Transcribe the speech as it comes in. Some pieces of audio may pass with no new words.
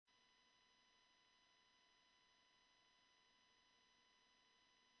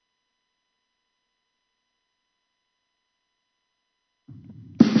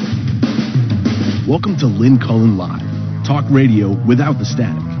Welcome to Lynn Cullen Live, talk radio without the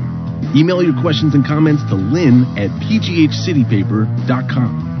static. Email your questions and comments to Lynn at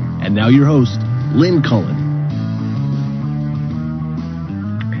pghcitypaper.com. And now your host, Lynn Cullen.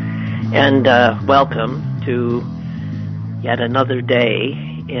 And welcome to yet another day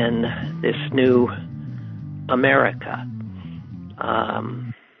in this new America.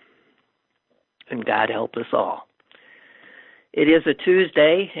 And God help us all. It is a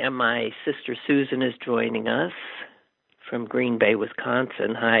Tuesday, and my sister Susan is joining us from Green Bay,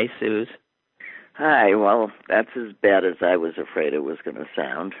 Wisconsin. Hi, Suze. Hi. Well, that's as bad as I was afraid it was going to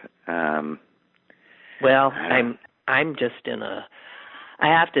sound. Well, I'm just in a. I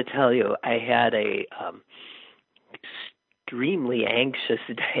have to tell you, I had a extremely anxious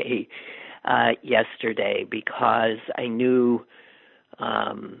day yesterday because I knew.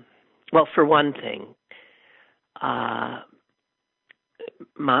 Well, for one thing,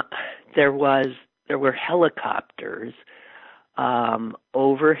 there were helicopters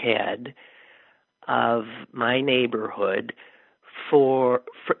overhead of my neighborhood.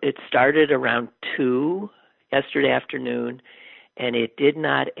 It started around 2 yesterday afternoon, and it did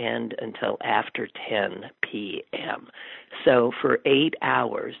not end until after 10 p.m. So for 8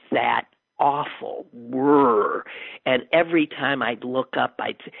 hours, that awful whir. And every time I'd look up,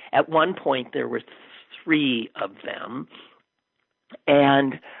 at one point there were 3 of them.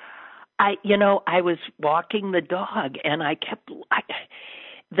 And I was walking the dog, and I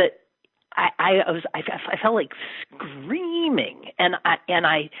felt like screaming, and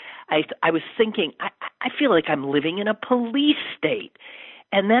I was thinking, I feel like I'm living in a police state.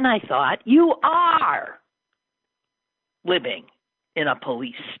 And then I thought, you are living in a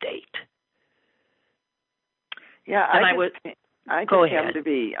police state. Yeah, I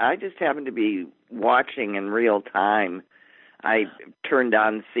just happened to be watching in real time. I turned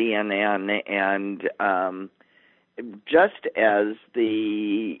on CNN, and just as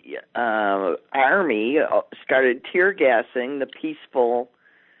the Army started tear gassing the peaceful,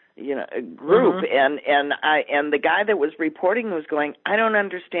 group, mm-hmm. and the guy that was reporting was going, I don't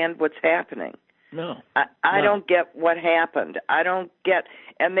understand what's happening. No, I don't get what happened. I don't get,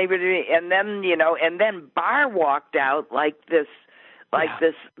 and then Barr walked out like this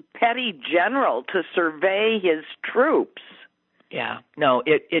petty general to survey his troops. Yeah, no,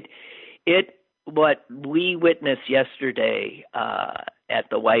 it what we witnessed yesterday at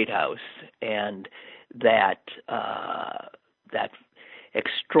the White House, and that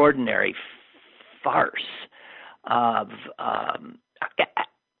extraordinary farce of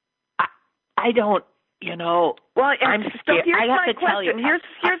I don't, Well, I'm scared. Here's I have my to question. tell you.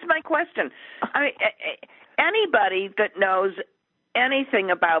 Here's my question. Anybody that knows anything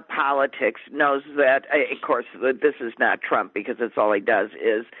about politics knows that, of course, this is not Trump because that's all he does,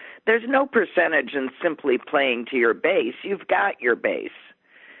 is there's no percentage in simply playing to your base. You've got your base.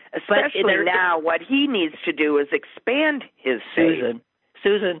 Especially now, what he needs to do is expand his base.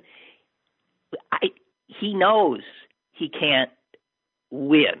 Susan, he knows he can't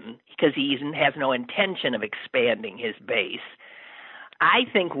win because he has no intention of expanding his base. I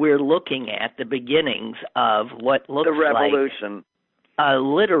think we're looking at the beginnings of what looks the revolution. Like a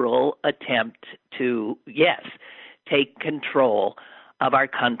literal attempt to, take control of our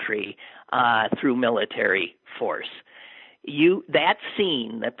country through military force. That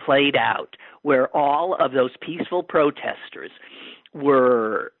scene that played out where all of those peaceful protesters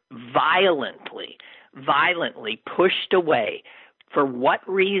were violently pushed away. For what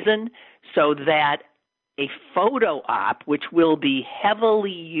reason? So that a photo op, which will be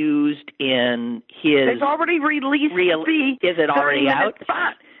heavily used in his... They've already released Is it already out?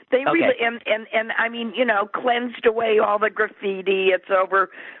 Spot. They and I mean, cleansed away all the graffiti. It's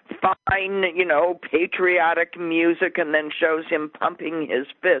over fine, patriotic music, and then shows him pumping his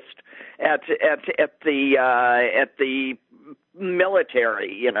fist at the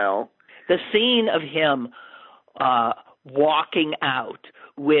military. The scene of him walking out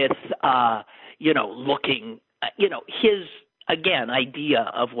with, looking, his, again,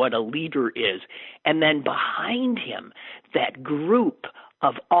 idea of what a leader is. And then behind him, that group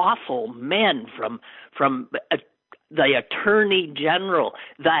of awful men from the Attorney General,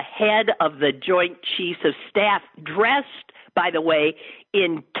 the head of the Joint Chiefs of Staff, dressed, by the way,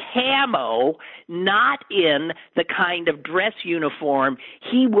 in camo, not in the kind of dress uniform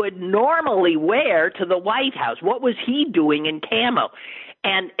he would normally wear to the White House. What was he doing in camo?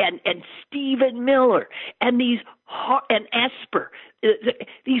 And Stephen Miller and and Esper,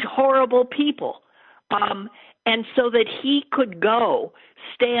 these horrible people. And so that he could go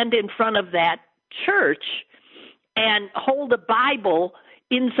stand in front of that church and hold a Bible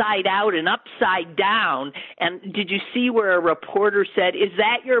inside out and upside down. And did you see where a reporter said, "Is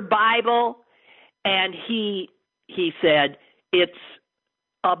that your Bible?" And he said, "It's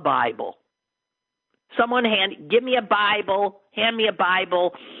a Bible." Someone give me a Bible, hand me a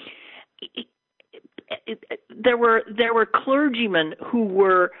Bible. There were clergymen who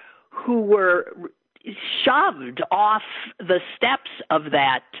were shoved off the steps of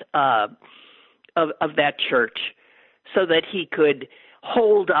that church so that he could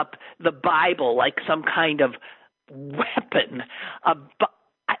hold up the Bible like some kind of weapon.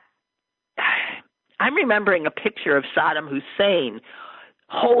 I'm remembering a picture of Saddam Hussein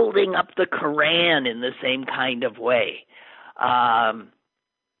holding up the Quran in the same kind of way.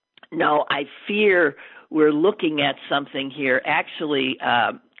 No, I fear we're looking at something here. Actually,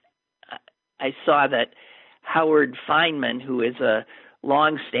 I saw that Howard Feynman, who is a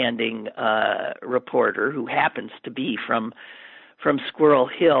longstanding reporter who happens to be from Squirrel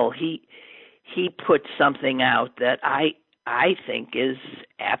Hill, he put something out that I think is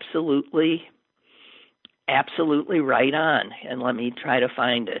absolutely right on. And let me try to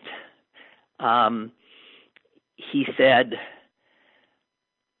find it. He said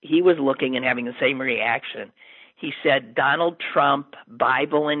he was looking and having the same reaction. He said, Donald Trump,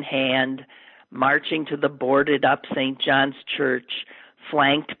 Bible in hand, marching to the boarded-up St. John's Church,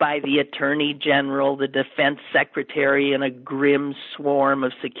 flanked by the Attorney General, the Defense Secretary, and a grim swarm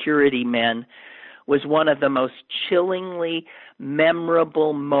of security men, was one of the most chillingly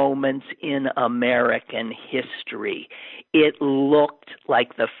memorable moments in American history. It looked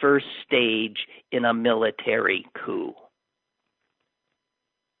like the first stage in a military coup.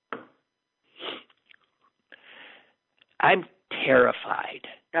 I'm terrified.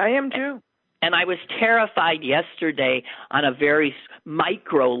 I am too. And I was terrified yesterday on a very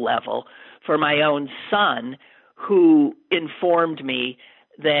micro level for my own son, who informed me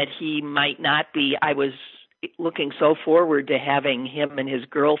that he might not be. I was looking so forward to having him and his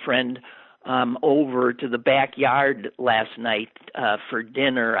girlfriend over to the backyard last night for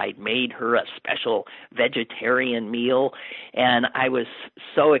dinner. I'd made her a special vegetarian meal, and I was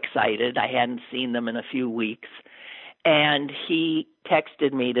so excited. I hadn't seen them in a few weeks. And he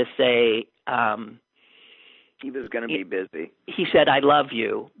texted me to say, he was going to be busy. He said, "I love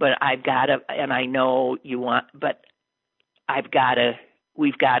you, but I've got to, and I know you want, but we've got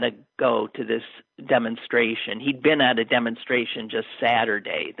to go to this demonstration." He'd been at a demonstration just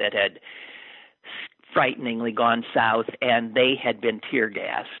Saturday that had frighteningly gone south, and they had been tear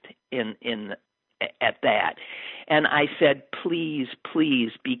gassed at that. And I said, please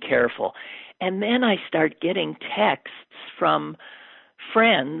be careful. And then I start getting texts from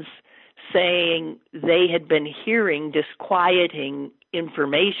friends saying they had been hearing disquieting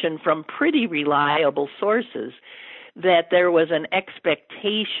information from pretty reliable sources that there was an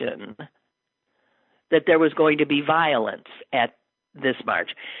expectation that there was going to be violence at this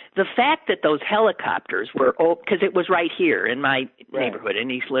march. The fact that those helicopters were, because it was right here in my neighborhood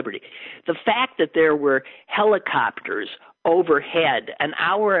in East Liberty, the fact that there were helicopters overhead an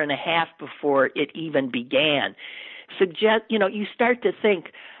hour and a half before it even began suggest, you start to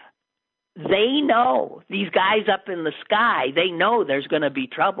think they know, these guys up in the sky, they know there's going to be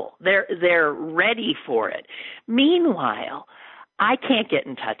trouble. They're ready for it. Meanwhile, I can't get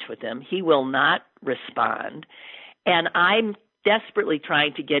in touch with him. He will not respond. And I'm desperately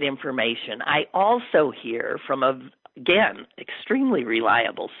trying to get information. I also hear from again, extremely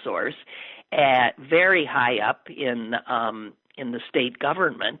reliable source at very high up in the state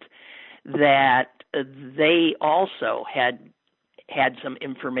government that they also had some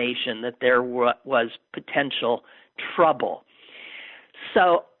information that there was potential trouble.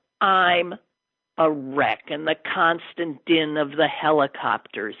 So I'm a wreck, and the constant din of the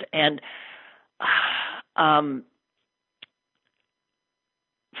helicopters, and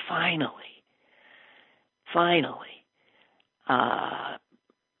finally,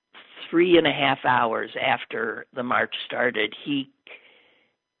 3.5 hours after the march started, he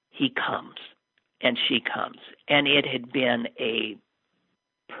comes, and she comes. And it had been a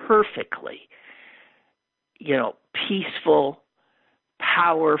perfectly, peaceful,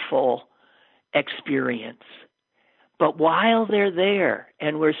 powerful experience. But while they're there,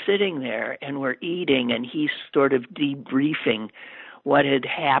 and we're sitting there, and we're eating, and he's sort of debriefing what had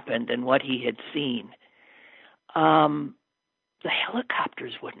happened and what he had seen, the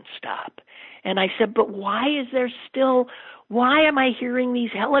helicopters wouldn't stop. And I said, but why am I hearing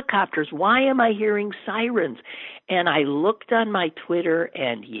these helicopters? Why am I hearing sirens? And I looked on my Twitter,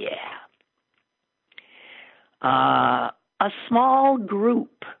 and a small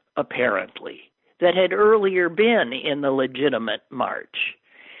group, apparently, that had earlier been in the legitimate march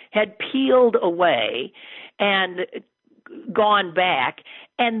had peeled away and gone back,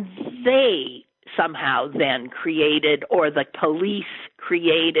 and they somehow then created, or the police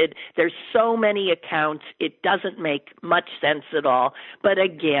created. There's so many accounts, it doesn't make much sense at all. But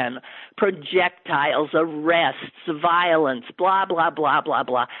again, projectiles, arrests, violence, blah, blah, blah, blah,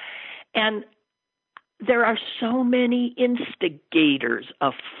 blah. And there are so many instigators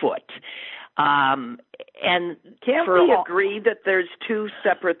afoot. And can't we agree that there's two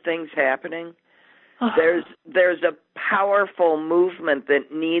separate things happening? There's a powerful movement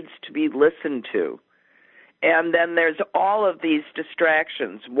that needs to be listened to. And then there's all of these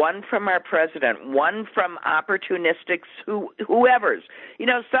distractions, one from our president, one from opportunistics, whoever's.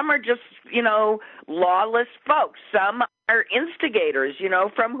 Some are just, lawless folks. Some are instigators,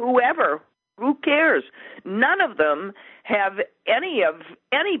 from whoever. Who cares? None of them have any of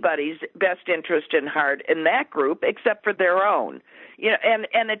anybody's best interest in heart in that group except for their own.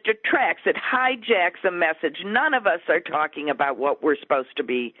 And it detracts, it hijacks a message. None of us are talking about what we're supposed to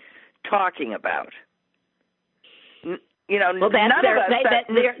be talking about. Well,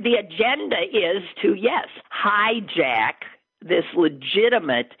 the agenda is to, yes, hijack this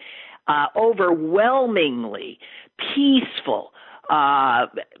legitimate, overwhelmingly peaceful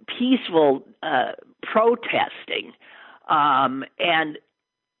protesting, and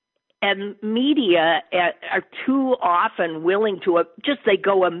media are too often willing to they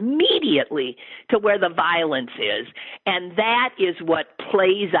go immediately to where the violence is, and that is what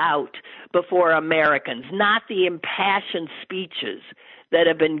plays out before Americans, not the impassioned speeches that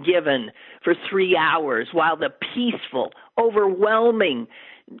have been given for 3 hours while the peaceful, overwhelming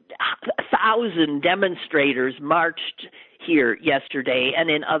 1,000 demonstrators marched here yesterday and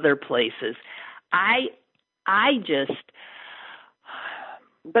in other places.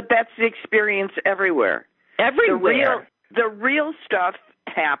 But that's the experience everywhere. Everywhere. The real stuff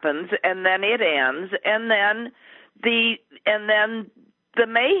happens, and then it ends, and then the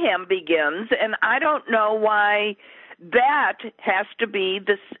mayhem begins, and I don't know why that has to be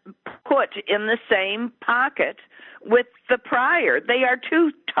put in the same pocket with the prior. They are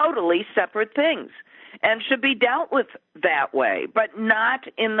two totally separate things and should be dealt with that way, but not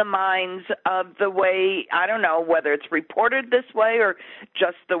in the minds of the way, I don't know whether it's reported this way or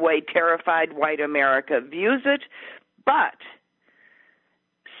just the way terrified white America views it, but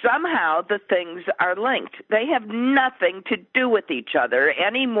somehow the things are linked. They have nothing to do with each other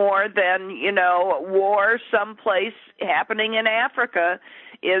any more than, war someplace happening in Africa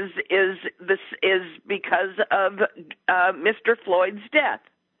is because of Mr. Floyd's death.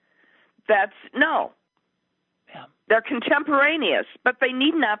 No. Yeah. They're contemporaneous, but they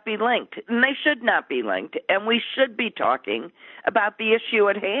need not be linked, and they should not be linked, and we should be talking about the issue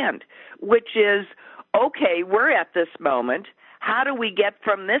at hand, which is, okay, we're at this moment. How do we get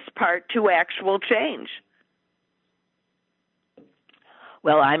from this part to actual change?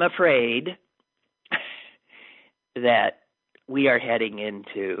 Well, I'm afraid that we are heading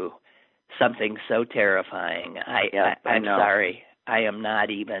into something so terrifying. I'm sorry. I'm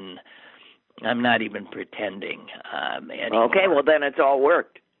not even pretending anymore. Okay, well then it's all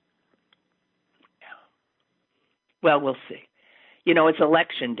worked. Well, we'll see. It's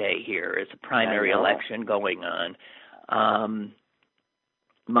election day here. It's a primary election going on.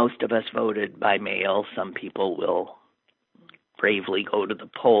 Most of us voted by mail. Some people will bravely go to the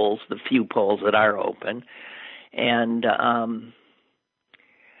polls, the few polls that are open. And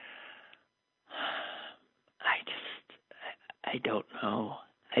I don't know.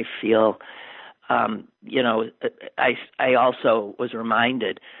 I feel, I also was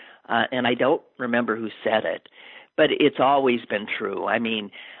reminded, and I don't remember who said it, but it's always been true. I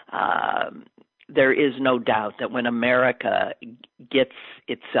mean, there is no doubt that when America gets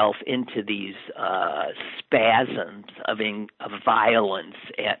itself into these spasms of violence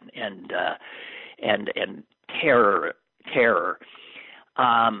and terror,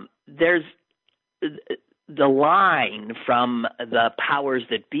 there's the line from the powers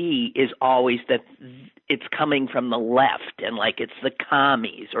that be is always that it's coming from the left, and like it's the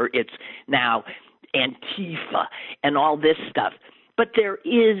commies, or it's now Antifa and all this stuff. But there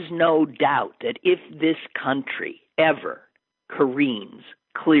is no doubt that if this country ever careens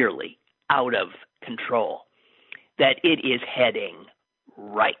clearly out of control, that it is heading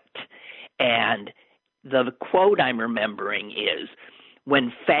right. And the quote I'm remembering is,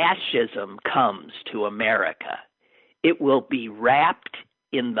 when fascism comes to America, it will be wrapped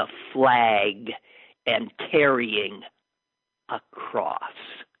in the flag and carrying a cross.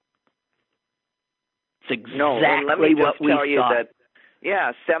 It's exactly what we thought.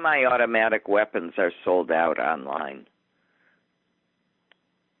 Yeah, semi-automatic weapons are sold out online.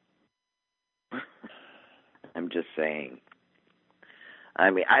 I'm just saying. I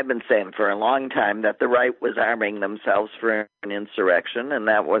mean, I've been saying for a long time that the right was arming themselves for an insurrection, and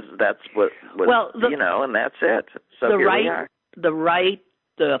that's what was, and that's it. So the here right, we are.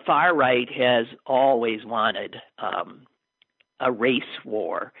 The far right has always wanted a race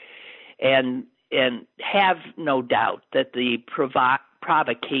war, and have no doubt that the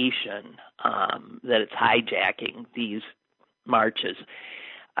provocation that it's hijacking these marches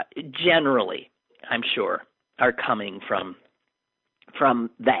generally, I'm sure, are coming from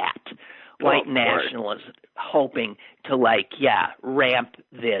that white nationalists hoping to ramp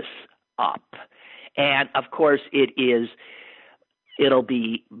this up. And of course it'll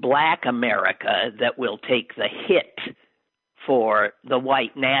be Black America that will take the hit for the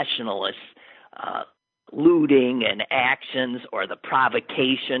white nationalists looting and actions or the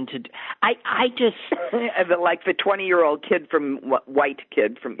provocation to I just like the 20-year-old white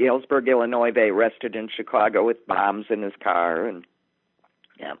kid from Galesburg, Illinois, they arrested in Chicago with bombs in his car. And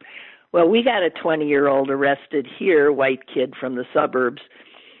yeah, well, we got a 20-year-old arrested here, white kid from the suburbs,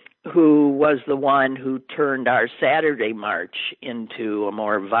 who was the one who turned our Saturday march into a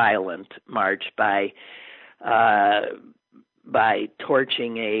more violent march by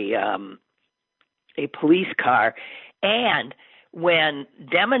torching a police car. And when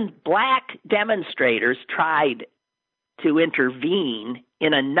black demonstrators tried to intervene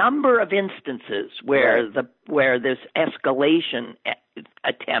in a number of instances where this escalation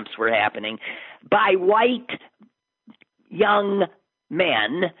attempts were happening by white young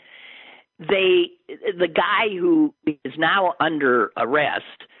men, the guy who is now under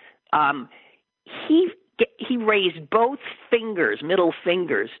arrest, he raised both middle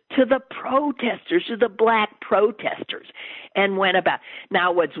fingers to the protesters, to the black protesters, and went about.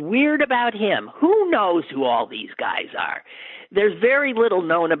 Now, what's weird about him, who knows who all these guys are? There's very little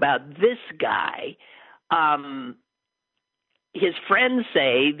known about this guy. His friends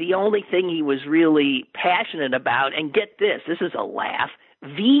say the only thing he was really passionate about, and get this is a laugh,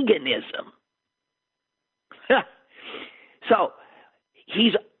 veganism. So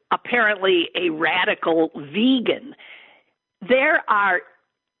he's apparently a radical vegan. There are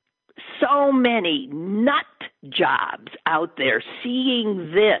so many nut jobs out there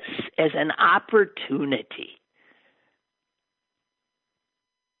seeing this as an opportunity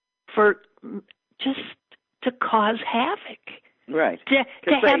for just to cause havoc. Right. To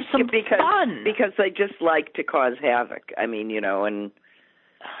have some fun. Because they just like to cause havoc. I mean, and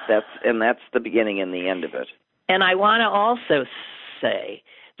that's the beginning and the end of it. And I want to also say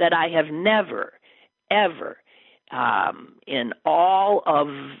that I have never, ever, in all of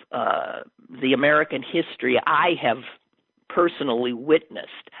the American history I have personally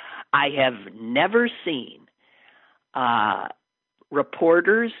witnessed, I have never seen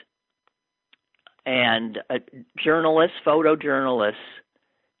reporters and journalists, photojournalists,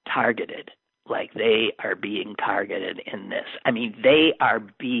 targeted like they are being targeted in this. I mean, they are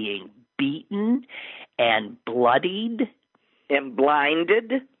being beaten and bloodied. And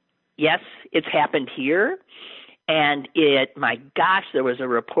blinded? Yes, it's happened here. And my gosh, there was a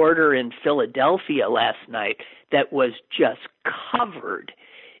reporter in Philadelphia last night that was just covered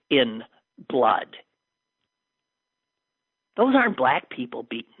in blood. Those aren't black people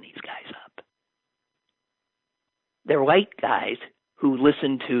beating these guys up. They're white guys who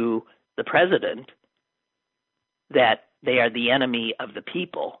listen to the president that they are the enemy of the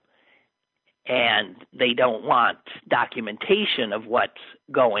people, and they don't want documentation of what's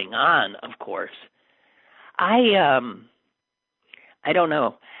going on, of course. I don't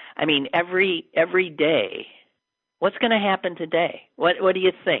know. I mean, every day, what's going to happen today? What do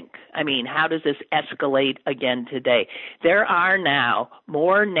you think? I mean, how does this escalate again today? There are now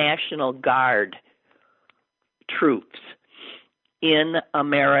more National Guard troops in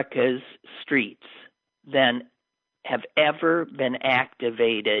America's streets than have ever been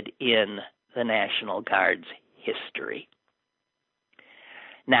activated in the National Guard's history.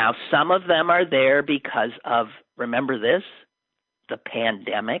 Now, some of them are there because of, remember this, the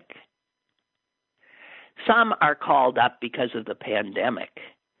pandemic. Some are called up because of the pandemic,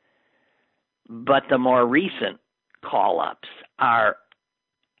 but the more recent call-ups are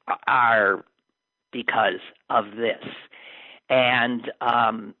because of this. And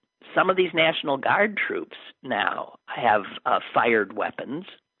some of these National Guard troops now have fired weapons.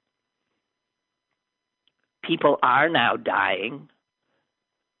 People are now dying.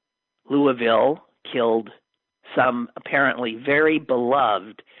 Louisville killed some apparently very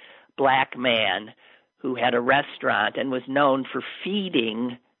beloved black man who had a restaurant and was known for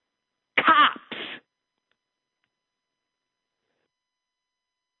feeding cops.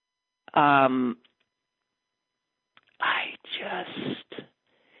 just.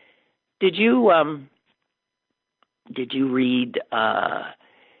 Did you read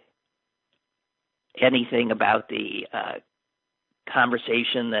anything about the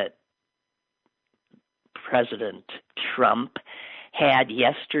conversation that President Trump had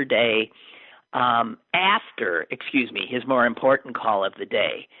yesterday after, his more important call of the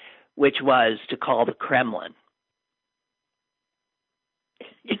day, which was to call the Kremlin?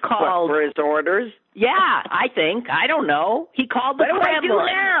 He called for his orders. Yeah, I think. I don't know. He called the Kremlin. What do I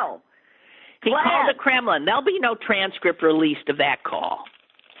do now? He called the Kremlin. There'll be no transcript released of that call.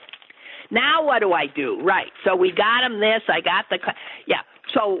 Now what do I do? Right. So we got him this. I got the. Yeah.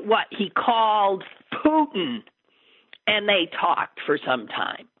 So what? He called Putin, and they talked for some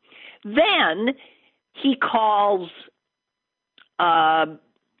time. Then he calls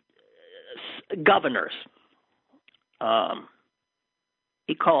governors.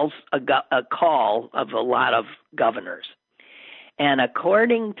 He calls a call of a lot of governors. And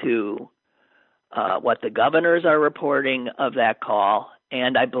according to what the governors are reporting of that call,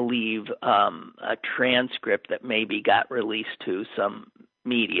 and I believe a transcript that maybe got released to some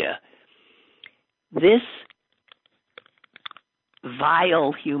media, this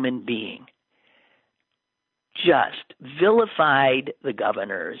vile human being just vilified the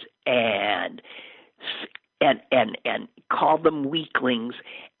governors and called them weaklings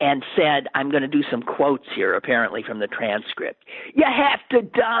and said, I'm going to do some quotes here, apparently from the transcript. You have to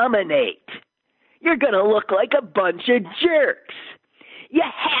dominate. You're going to look like a bunch of jerks. You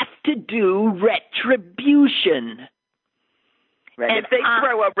have to do retribution. Right. And if they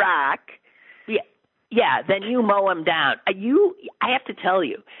throw a rock. Yeah, then you mow them down. I have to tell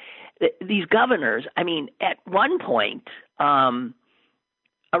you, these governors, I mean, at one point, a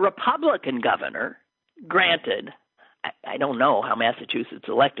Republican governor, granted, I don't know how Massachusetts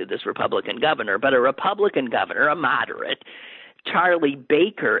elected this Republican governor, but a Republican governor, a moderate, Charlie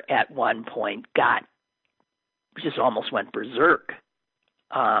Baker, at one point just almost went berserk.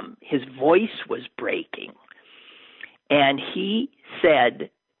 His voice was breaking. And he said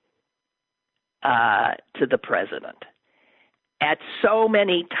to the president, at so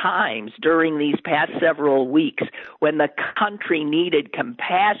many times during these past several weeks when the country needed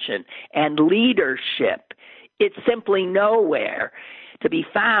compassion and leadership, it's simply nowhere to be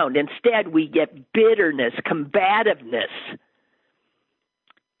found. Instead, we get bitterness, combativeness.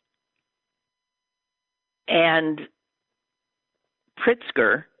 And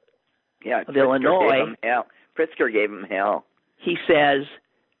Pritzker of Illinois, Pritzker gave him hell. He says,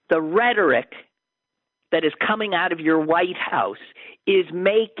 the rhetoric that is coming out of your White House is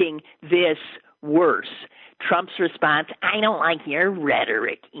making this worse. Trump's response, I don't like your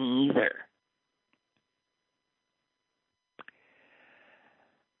rhetoric either.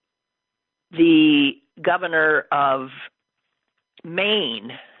 The governor of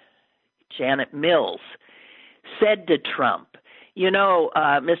Maine, Janet Mills, said to Trump,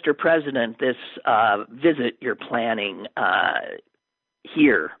 Mr. President, this visit you're planning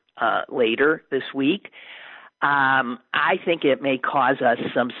here later this week, I think it may cause us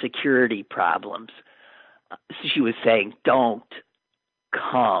some security problems. She was saying, don't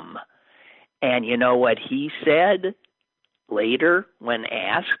come. And you know what he said later when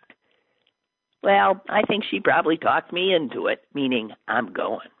asked? Well, I think she probably talked me into it, meaning I'm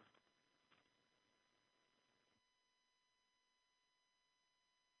going.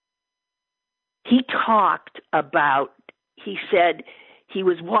 He said he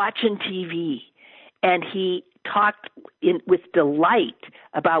was watching TV and he talked with delight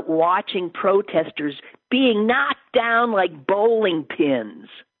about watching protesters being knocked down like bowling pins.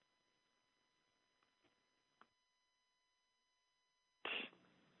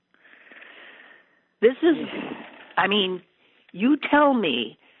 This is, you tell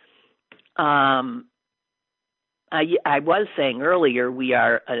me, I was saying earlier, we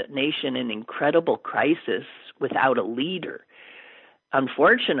are a nation in incredible crisis without a leader.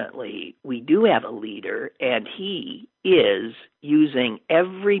 Unfortunately, we do have a leader, and he is using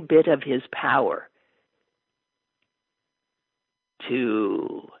every bit of his power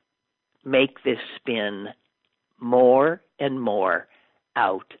to make this spin more and more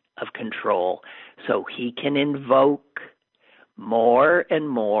out of control so he can invoke more and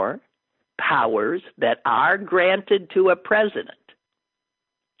more powers that are granted to a president,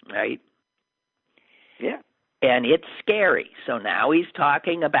 right? Yeah. And it's scary. So now he's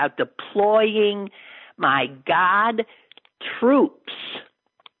talking about deploying, my God, troops,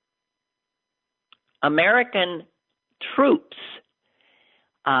 American troops,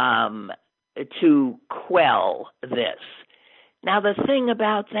 to quell this. Now, the thing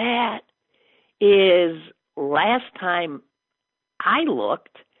about that is last time I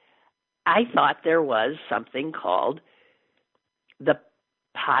looked, I thought there was something called the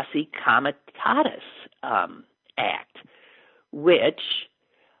Posse Comitatus Act, which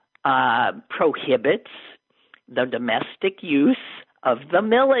prohibits the domestic use of the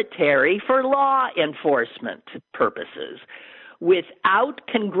military for law enforcement purposes without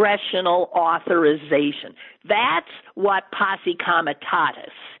congressional authorization. That's what Posse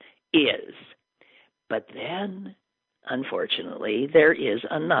Comitatus is. But then, unfortunately, there is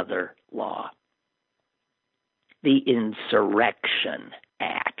another law, the Insurrection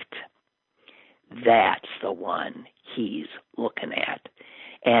Act. That's the one he's looking at.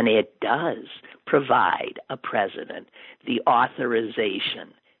 And it does provide a president the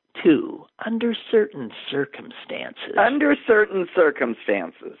authorization to, under certain circumstances. Under certain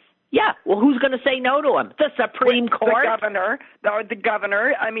circumstances. Yeah, well, who's going to say no to him? The Supreme Court? The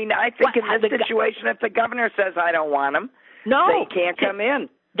governor. I mean, I think in this situation, if the governor says, I don't want him, they can't come in.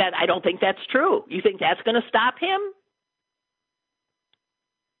 I don't think that's true. You think that's going to stop him?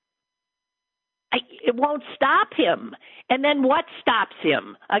 It won't stop him. And then what stops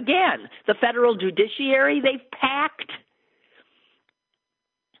him? Again, the federal judiciary they've packed.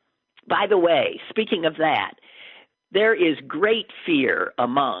 By the way, speaking of that, there is great fear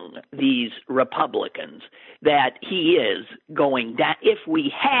among these Republicans that he is going down. If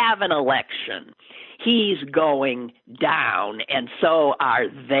we have an election, he's going down, and so are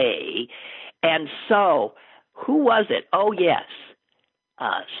they. And so, who was it? Oh, yes,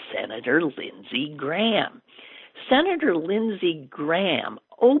 Senator Lindsey Graham. Senator Lindsey Graham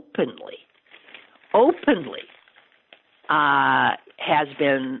openly has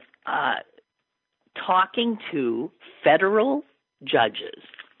been talking to federal judges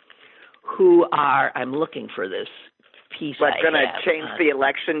who are, I'm looking for this piece. What, going to change the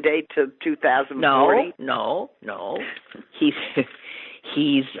election date to 2040? No.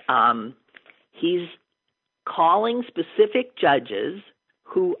 He's calling specific judges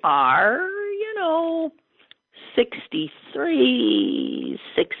who are, 63,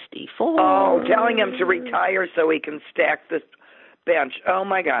 64. Oh, telling him to retire so he can stack the bench. Oh,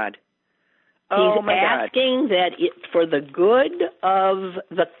 my God. He's asking that for the good of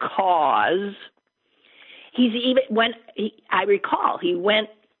the cause. I recall, he went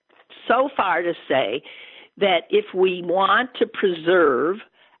so far to say that if we want to preserve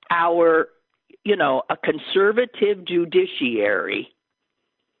our, a conservative judiciary,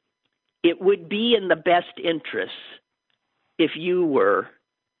 it would be in the best interests if you were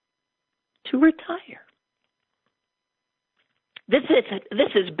to retire. This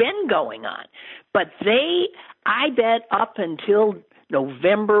has been going on, but I bet up until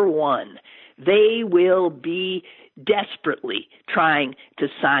November 1, they will be desperately trying to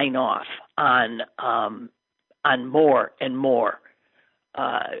sign off on more and more.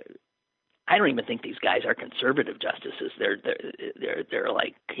 I don't even think these guys are conservative justices. They're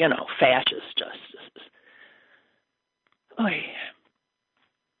like fascist justices. Oy.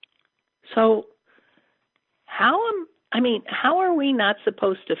 So how are we not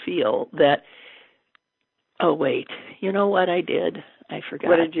supposed to feel that? Oh wait, you know what I did? I forgot.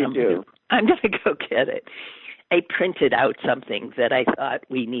 What did you do? I'm going to go get it. I printed out something that I thought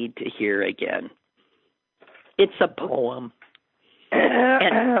we need to hear again. It's a poem.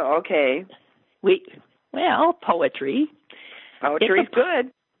 Okay. Poetry. Poetry's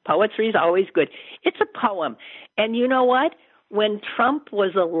good. Poetry's always good. It's a poem. And you know what? When Trump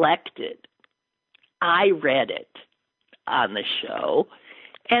was elected, I read it on the show.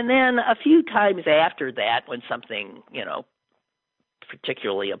 And then a few times after that, when something,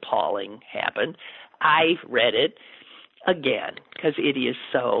 particularly appalling happened, I read it again because it is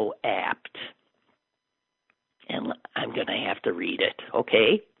so apt. And I'm going to have to read it,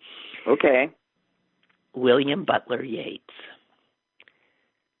 okay? Okay. William Butler Yeats,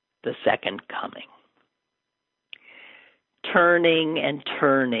 The Second Coming. Turning and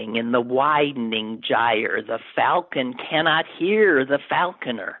turning in the widening gyre, the falcon cannot hear the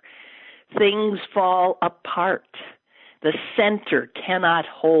falconer. Things fall apart. The center cannot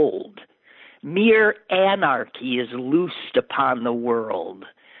hold. Mere anarchy is loosed upon the world.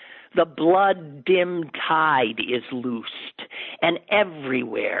 The blood-dimmed tide is loosed, and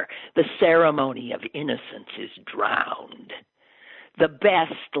everywhere the ceremony of innocence is drowned. The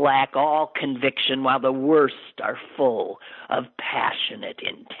best lack all conviction, while the worst are full of passionate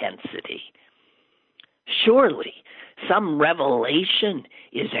intensity. Surely some revelation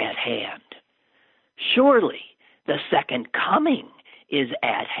is at hand. Surely the second coming is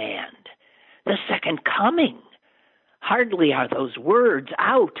at hand. The second coming. Hardly are those words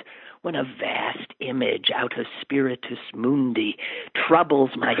out when a vast image out of spiritus mundi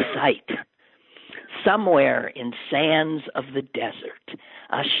troubles my sight. Somewhere in sands of the desert,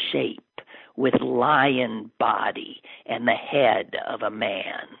 a shape with lion body and the head of a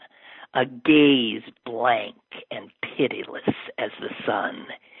man, a gaze blank and pitiless as the sun,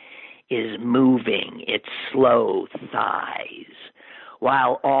 is moving its slow thighs,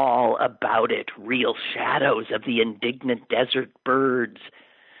 while all about it reel shadows of the indignant desert birds.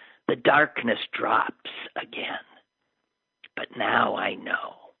 The darkness drops again. But now I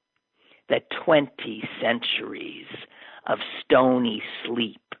know that 20 centuries of stony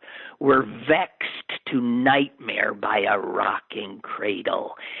sleep were vexed to nightmare by a rocking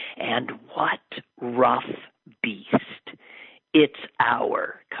cradle. And what rough beast, its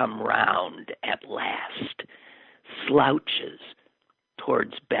hour come round at last, slouches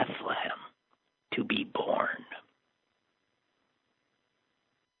towards Bethlehem to be born.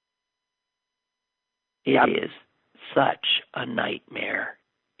 It is such a nightmare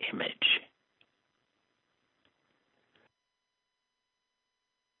image.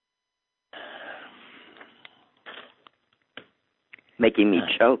 Making me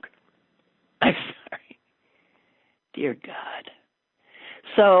choke. I'm sorry. Dear God.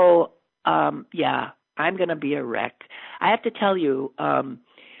 So, I'm going to be a wreck. I have to tell you,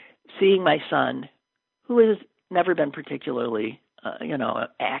 seeing my son, who has never been particularly, an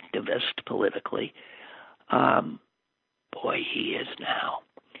activist politically, boy, he is now.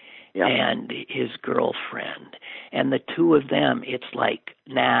 Yep. And his girlfriend. And the two of them, it's like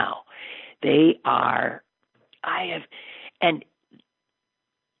now. And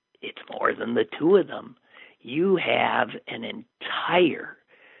it's more than the two of them. You have an entire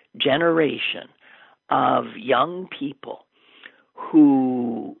generation of young people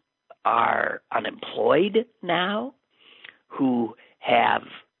who are unemployed now, who have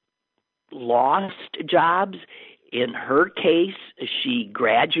lost jobs. In her case, she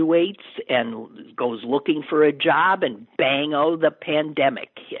graduates and goes looking for a job, and bang-o, the pandemic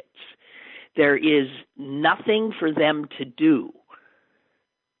hits. There is nothing for them to do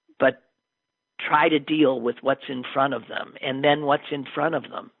but try to deal with what's in front of them. And then what's in front of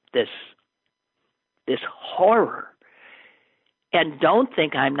them? This horror. And don't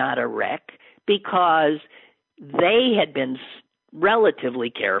think I'm not a wreck, because they had been relatively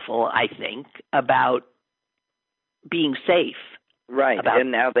careful, I think, about being safe. Right,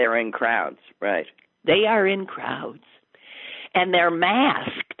 and now they're in crowds, right. They are in crowds, and they're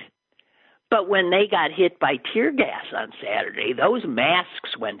masked. But when they got hit by tear gas on Saturday, those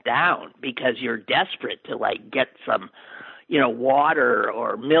masks went down, because you're desperate to, get some, water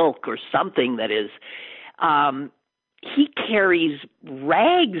or milk or something that is... he carries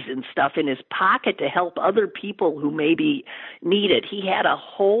rags and stuff in his pocket to help other people who maybe need it. He had a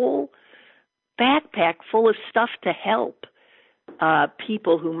whole backpack full of stuff to help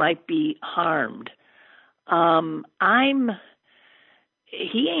people who might be harmed.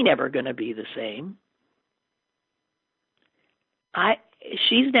 He ain't ever going to be the same.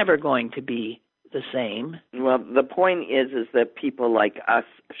 She's never going to be the same. Well, the point is that people like us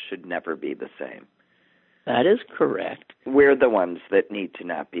should never be the same. That is correct. We're the ones that need to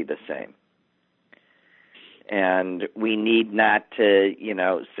not be the same. And we need not to,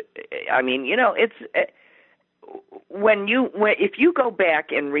 it's if you go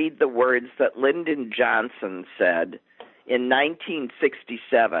back and read the words that Lyndon Johnson said in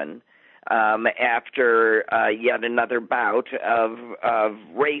 1967, after yet another bout of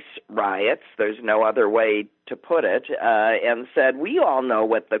race riots, there's no other way to put it, and said, we all know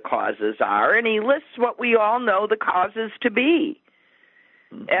what the causes are, and he lists what we all know the causes to be.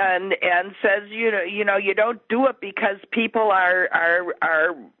 And says, you don't do it because people are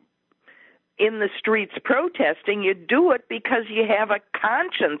in the streets protesting. You do it because you have a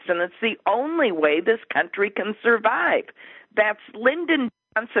conscience, and it's the only way this country can survive. That's Lyndon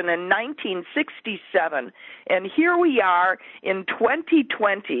Johnson in 1967, and here we are in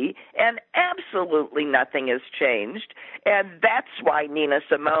 2020, and absolutely nothing has changed, and that's why Nina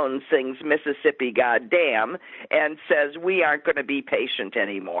Simone sings Mississippi Goddamn and says we aren't going to be patient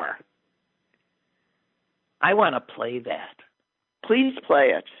anymore. I want to play that. Please play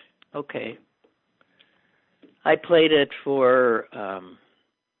it. Okay. I played it for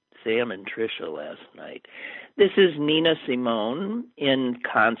Sam and Tricia last night. This is Nina Simone in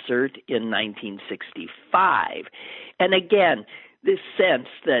concert in 1965. And again, this sense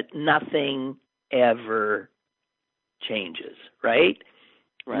that nothing ever changes, right?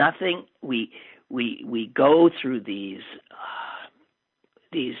 Nothing. We go through these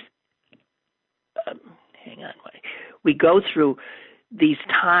hang on. We go through these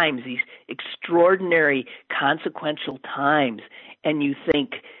times, these extraordinary consequential times, and you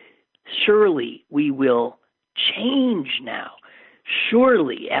think, surely we will change now.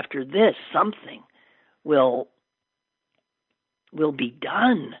 Surely after this, something will be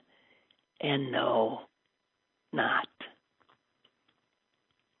done. And no, not.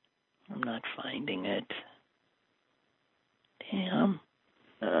 I'm not finding it. Damn.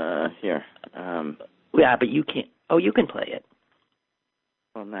 Here. Yeah, but you can't. Oh, you can play it.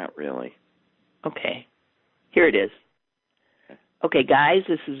 Well, not really. Okay. Here it is. Okay, guys,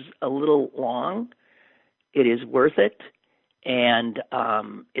 this is a little long. It is worth it, and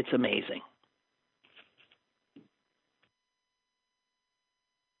it's amazing.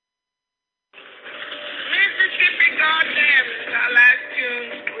 Mississippi, goddamn, it's our last tune.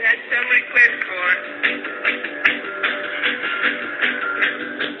 We had some requests for it.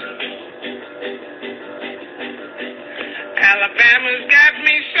 Alabama's got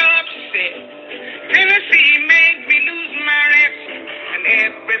me so upset. Tennessee made me lose my rest. And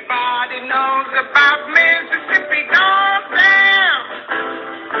everybody knows about Mississippi goddamn.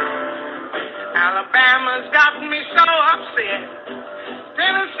 Alabama's got me so upset.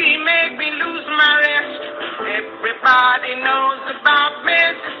 Tennessee made me lose my rest. Everybody knows about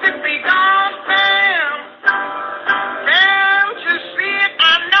Mississippi goddamn. Can't you see it? I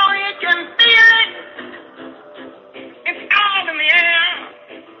know you can feel it. It's all in the air.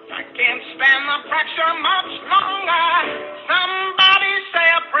 I can't stand the pressure much longer. Somebody say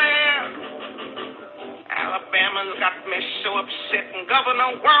a prayer. Alabama's got me so upset, and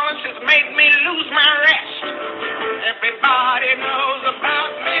Governor Wallace has made me lose my rest. Everybody knows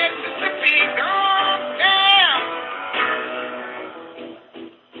about Mississippi goddamn.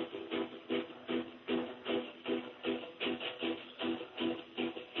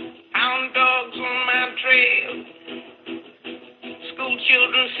 Hound dogs on my trail. School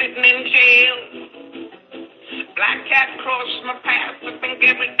children sitting in jail. Black cat crossed my path. I think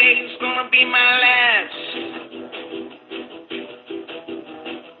every day's gonna be my last.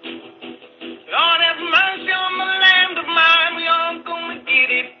 Lord have mercy on the land of mine. We all gonna get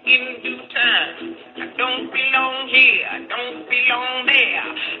it in due time. I don't belong here. I don't belong there.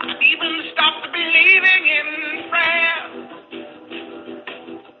 I've even stopped believing in prayer.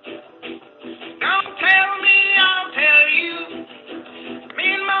 Don't tell me, I'll tell you. Me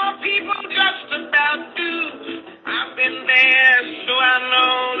and my people just about do. I've been there, so I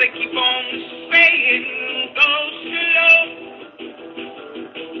know they keep on saying, go slow.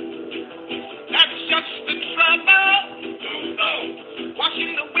 That's just the trouble.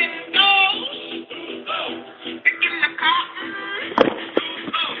 Washing the windows. Picking the cotton.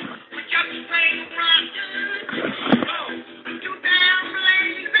 We're just plain rotten. Too damn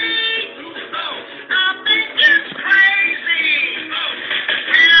lazy. I think it's crazy.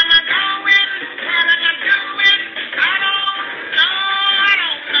 Where am I going? What am I doing? I don't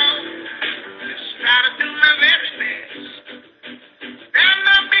know. Just try to do my very best. Stand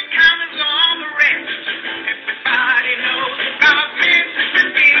up, be kind of all the rest. Everybody knows about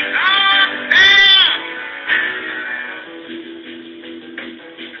Mississippi. Oh, damn.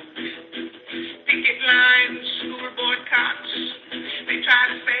 Picket lines, school boycotts. They try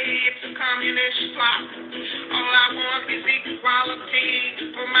to say it's a communist plot. All I want is equality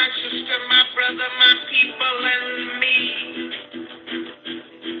for my sister, my brother, my people, and me.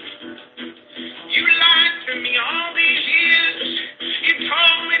 You lied to me all these years. You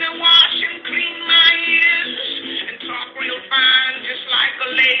told me to wash and clean my ears and talk real fine just like a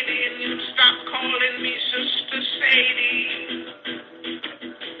lady, and you'd stop calling me Sister Sadie.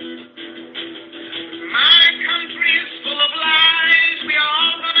 My country is full of lies. We are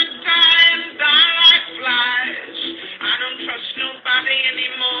all gonna die and die like flies. I don't trust nobody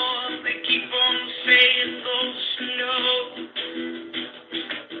anymore. They keep on saying go slow.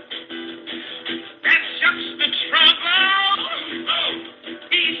 That's just the trouble.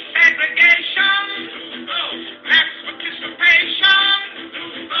 Desegregation, mass participation,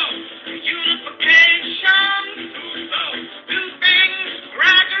 unification. Do things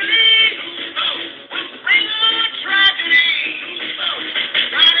gradually. Will bring more tragedy.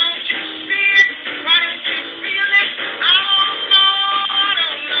 Why don't you see it? Why don't you feel it? I don't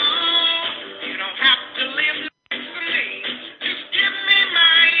know. You don't have to live next to me. Just give me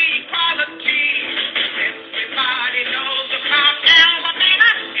my equality. Everybody knows about Alabama.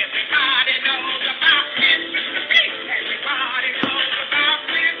 Everybody knows about Mississippi. Everybody knows about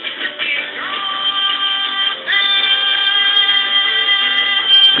Mississippi.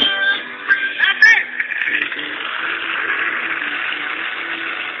 That's it.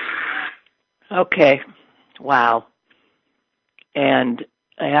 Okay. Wow. And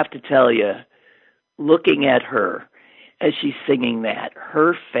I have to tell you, looking at her as she's singing that,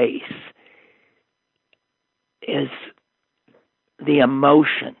 her face is the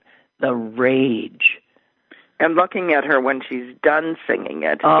emotion, the rage. And looking at her when she's done singing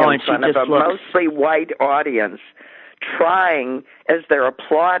it and in front of a mostly white audience, trying, as they're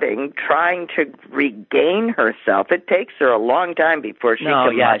applauding, trying to regain herself. It takes her a long time before she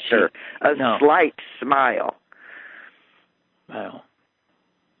can muster a slight smile. Wow.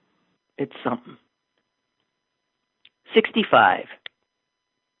 It's something. 65.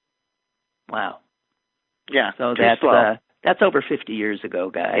 Wow. Yeah, so too slow. That's over 50 years ago,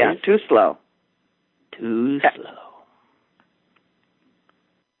 guys. Yeah, too slow. Too slow.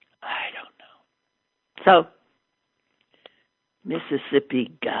 I don't know. So,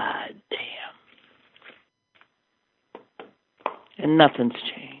 Mississippi, goddamn. And nothing's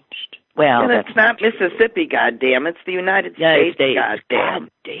changed. Well, and it's not Mississippi, goddamn. It's the United States, goddamn.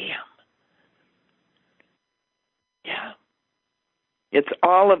 Goddamn. Yeah. It's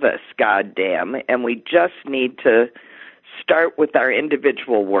all of us, goddamn, and we just need to start with our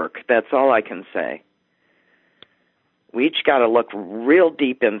individual work. That's all I can say. We each got to look real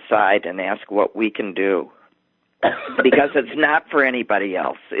deep inside and ask what we can do. Because it's not for anybody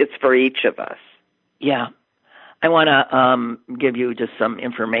else. It's for each of us. Yeah. I want to give you just some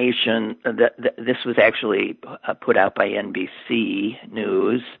information. This was actually put out by NBC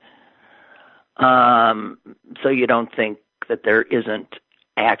News. So you don't think that there isn't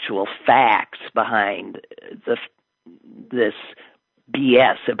actual facts behind this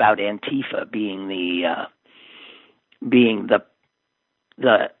BS about Antifa being the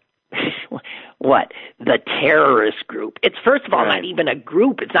what? The terrorist group. It's, first of all, not even a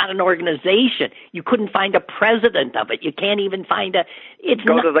group. It's not an organization. You couldn't find a president of it. You can't even find to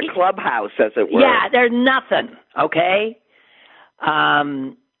the clubhouse, as it were. Yeah, there's nothing, okay?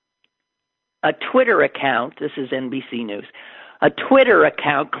 A Twitter account, this is NBC News, a Twitter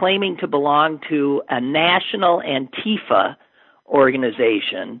account claiming to belong to a national Antifa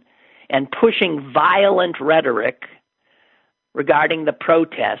organization and pushing violent rhetoric regarding the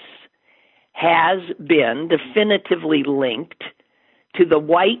protests has been definitively linked to the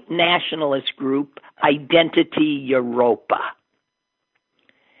white nationalist group Identity Europa.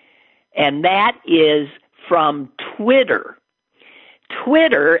 And that is from Twitter.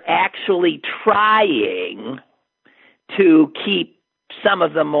 Twitter actually trying to keep some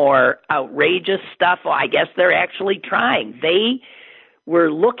of the more outrageous stuff. Well, I guess they're actually trying. They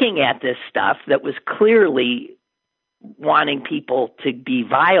were looking at this stuff that was clearly wanting people to be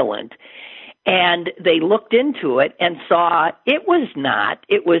violent, and they looked into it and saw it was not.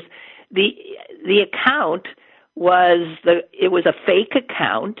 It was the account was it was a fake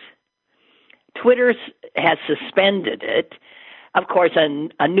account. Twitter has suspended it. Of course,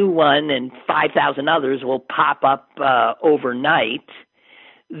 a new one and 5,000 others will pop up overnight.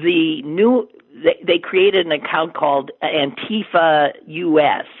 They created an account called Antifa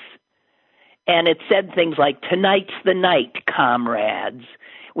US, and it said things like, "Tonight's the night, comrades,"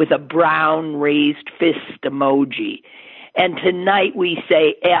 with a brown raised fist emoji. And tonight we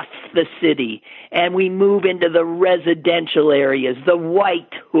say F the city, and we move into the residential areas, the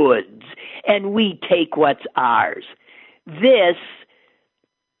white hoods, and we take what's ours. This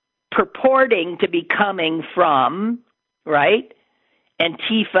purporting to be coming from, right,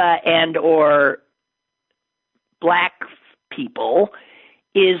 Antifa and or black people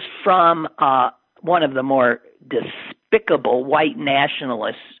is from one of the more despicable white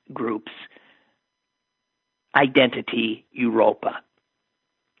nationalist groups, Identity Europa.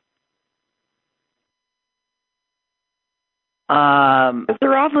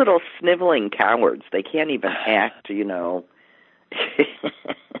 They're all little sniveling cowards. They can't even act, you know.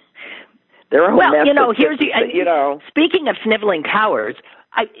 They're a well, you know, here's speaking of sniveling cowards,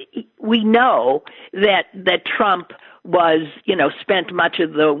 we know that Trump was, you know, spent much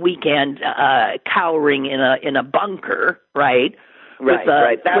of the weekend cowering in a bunker, right? Right.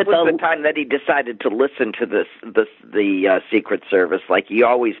 That was the time that he decided to listen to the Secret Service, like he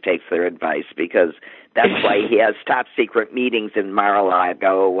always takes their advice, because that's why he has top secret meetings in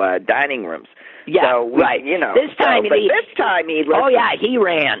Mar-a-Lago dining rooms. Yeah, so right. You know, this time he listened. Oh yeah, he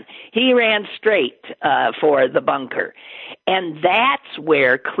ran. He ran straight for the bunker, and that's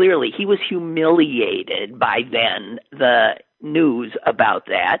where clearly he was humiliated by then the news about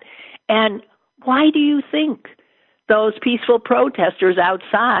that. And why do you think those peaceful protesters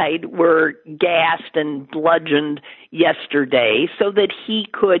outside were gassed and bludgeoned yesterday so that he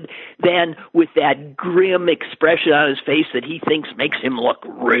could then, with that grim expression on his face that he thinks makes him look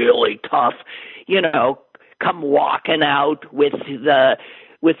really tough, you know, come walking out with the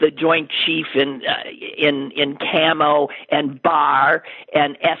Joint Chief in camo and Barr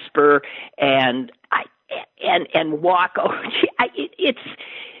and Esper and walk over.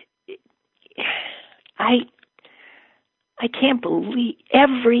 I can't believe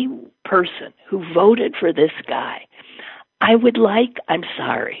every person who voted for this guy. I'm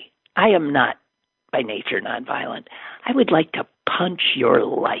sorry, I am not by nature nonviolent. I would like to punch your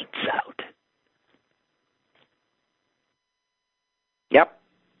lights out. Yep.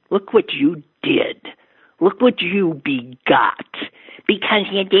 Look what you did. Look what you begot. Because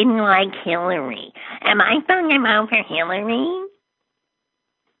you didn't like Hillary. Am I talking about for Hillary?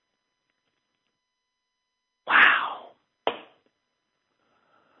 Wow.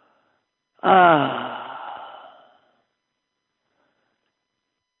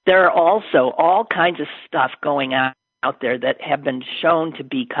 There are also all kinds of stuff going on out there that have been shown to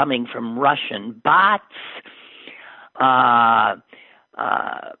be coming from Russian bots.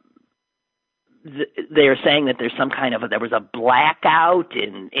 They're saying that there's there was a blackout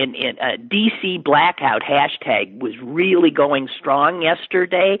in a DC blackout hashtag was really going strong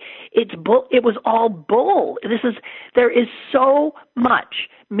yesterday. It was all bull. There is so much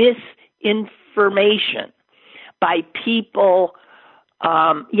misinformation by people.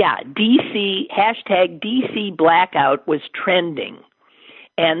 DC hashtag DC blackout was trending,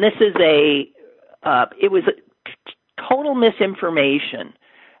 and this is it was total misinformation.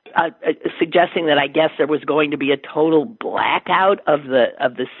 Suggesting that I guess there was going to be a total blackout of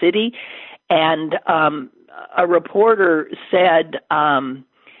the city, and a reporter said,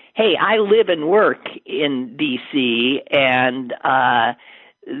 "Hey, I live and work in D.C. and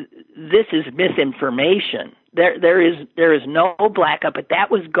this is misinformation. There is no blackout, but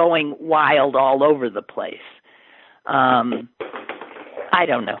that was going wild all over the place." I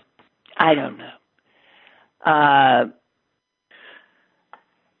don't know.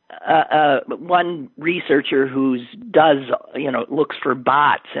 One researcher who looks for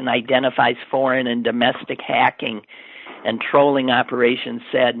bots and identifies foreign and domestic hacking and trolling operations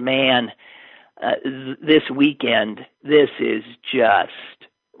said, "Man, this weekend, this is just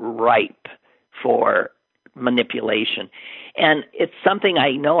ripe for manipulation." And it's something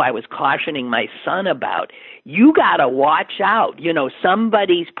I know I was cautioning my son about. You got to watch out.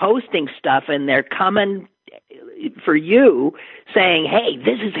 Somebody's posting stuff and they're coming for you saying, "Hey,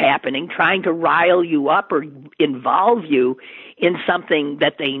 this is happening," trying to rile you up or involve you in something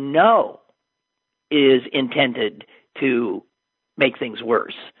that they know is intended to make things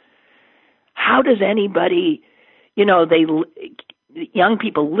worse. How does anybody, young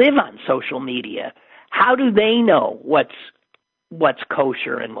people live on social media. How do they know what's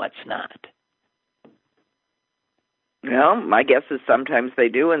kosher and what's not? Well, my guess is sometimes they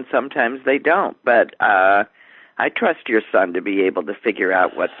do and sometimes they don't. But I trust your son to be able to figure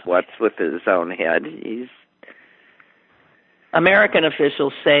out what's with his own head. American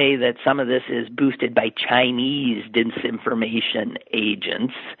officials say that some of this is boosted by Chinese disinformation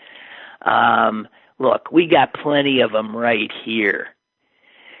agents. Look, we got plenty of them right here.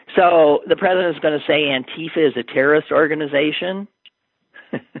 So the president's going to say Antifa is a terrorist organization?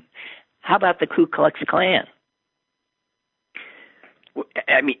 How about the Ku Klux Klan?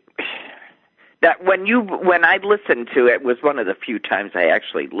 I mean, that when I listened to it was one of the few times I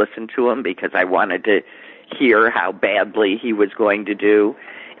actually listened to him because I wanted to hear how badly he was going to do.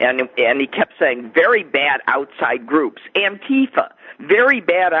 And he kept saying very bad outside groups. Antifa, very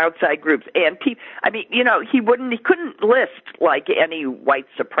bad outside groups. Antifa. I mean, he couldn't list like any white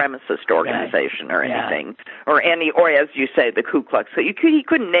supremacist organization or anything, or as you say, the Ku Klux. So he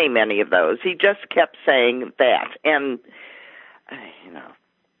couldn't name any of those. He just kept saying that, and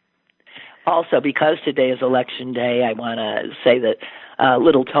Also, because today is election day, I want to say that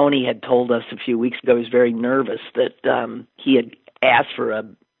little Tony had told us a few weeks ago he was very nervous that he had asked for a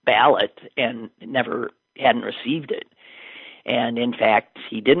ballot and hadn't received it. And in fact,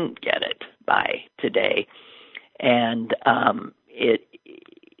 he didn't get it by today. And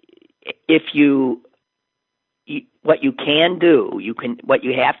what you can do, what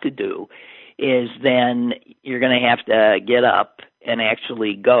you have to do is then you're going to have to get up and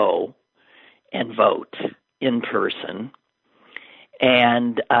actually go and vote in person.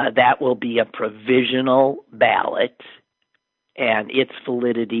 And that will be a provisional ballot, and its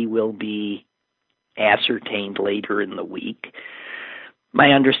validity will be ascertained later in the week.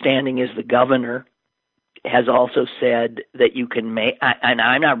 My understanding is the governor has also said that you can make, and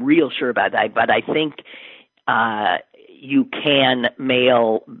I'm not real sure about that, but I think you can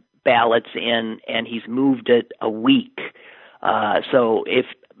mail ballots in, and he's moved it a week. So if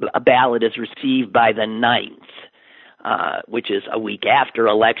a ballot is received by the 9th, which is a week after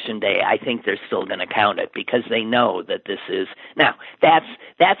Election Day, I think they're still going to count it because they know that this is now. That's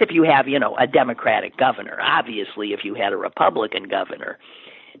if you have a Democratic governor. Obviously, if you had a Republican governor,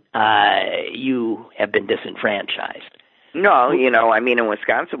 you have been disenfranchised. No, in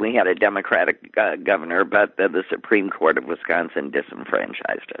Wisconsin we had a Democratic governor, but the Supreme Court of Wisconsin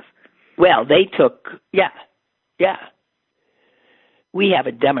disenfranchised us. Well, they took, yeah. We have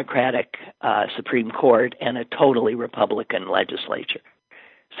a Democratic Supreme Court and a totally Republican legislature.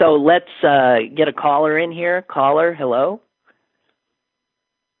 So let's get a caller in here. Caller, hello?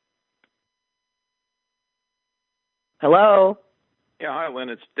 Hello? Yeah, hi, Lynn.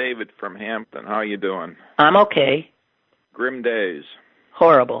 It's David from Hampton. How you doing? I'm okay. Grim days.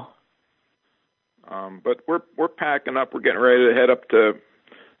 Horrible. But we're packing up. We're getting ready to head up to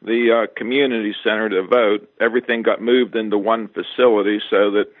the community center to vote. Everything got moved into one facility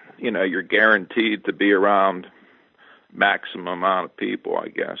so that you're guaranteed to be around maximum amount of people. I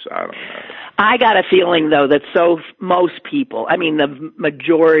guess I don't know. I got a feeling though that most people, the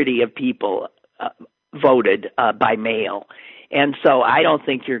majority of people voted by mail, and so I don't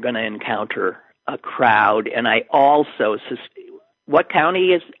think you're going to encounter a crowd. And I also, what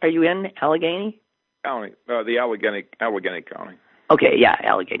county are you in? Allegheny County, the Allegheny County. Okay, yeah,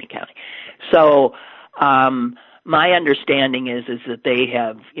 Allegheny County. So my understanding is that they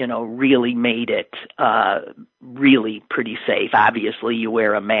have, really made it really pretty safe. Obviously, you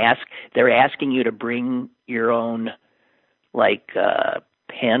wear a mask. They're asking you to bring your own,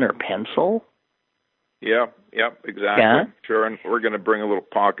 pen or pencil. Yep, exactly. Yeah. Sure, and we're going to bring a little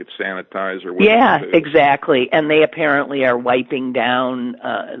pocket sanitizer with Yeah, us too. exactly. And they apparently are wiping down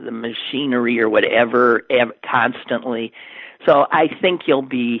the machinery or whatever constantly. So I think you'll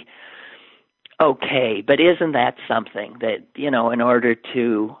be okay. But isn't that something that, in order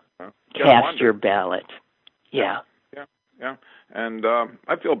to cast your ballot? Yeah. Yeah. And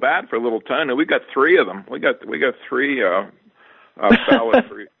I feel bad for little Tony. We got 3 of them. We got 3 ballots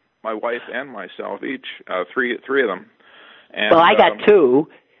for my wife and myself each. 3 of them. And, well, I got 2.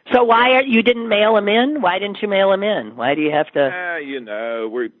 So why you didn't mail them in? Why didn't you mail them in? Why do you have to? You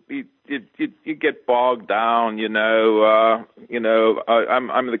get bogged down. I'm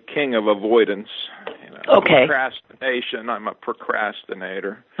the king of avoidance. Okay. Procrastination. I'm a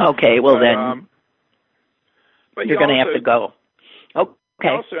procrastinator. Okay. Well, then you're going to have to go. Okay. You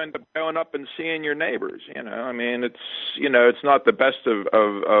also end up going up and seeing your neighbors. It's not the best of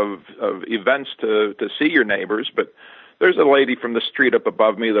events to see your neighbors, but there's a lady from the street up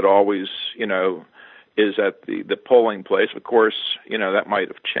above me that always, is at the polling place. Of course, that might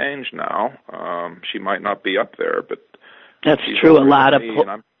have changed now. She might not be up there, but that's true. A lot of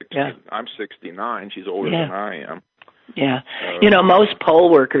I'm 69. She's older than I am. Yeah. Most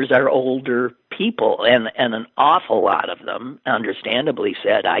poll workers are older people, and an awful lot of them, understandably,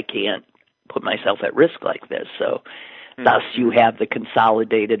 said, I can't put myself at risk like this. So thus you have the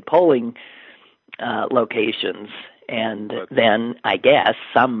consolidated polling locations, and then, I guess,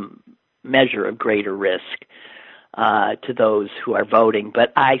 some measure of greater risk to those who are voting.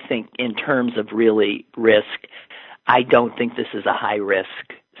 But I think in terms of really risk, I don't think this is a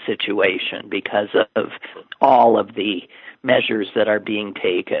high-risk situation because of all of the measures that are being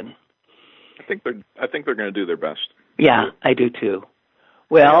taken. I think they're going to do their best. Yeah, I do too.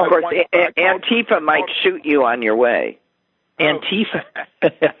 Well, of course, Antifa might shoot you on your way. Antifa.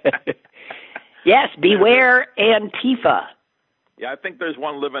 Yes, beware Antifa. Yeah, I think there's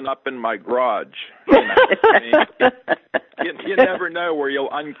one living up in my garage. You never know where you'll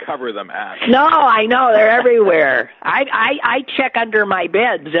uncover them at. No, I know. They're everywhere. I check under my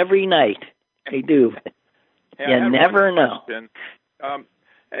beds every night. I do. Hey, you never know.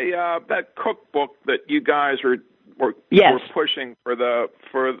 That cookbook that you guys were pushing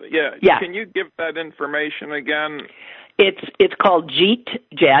yeah. Can you give that information again? It's called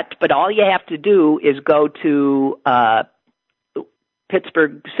Jet, but all you have to do is go to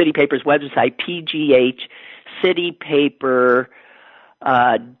Pittsburgh City Paper's website,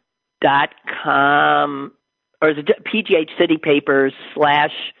 pghcitypapers.com, or is it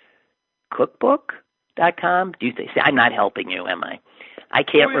pghcitypapers/cookbook.com? Do you think? I'm not helping you, am I? I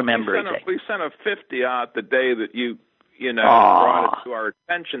can't remember exactly. We sent a 50 out the day that you brought it to our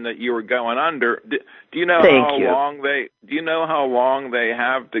attention that you were going under. Do you know how long they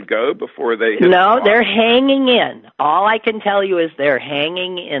have to go before they hit they're hanging in. All I can tell you is they're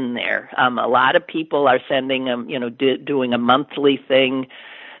hanging in there. A lot of people are sending them, doing a monthly thing.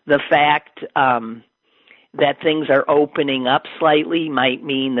 The fact that things are opening up slightly might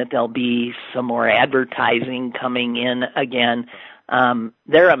mean that there'll be some more advertising coming in again.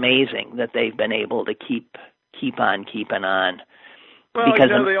 they're amazing that they've been able to keep on keeping on. Well,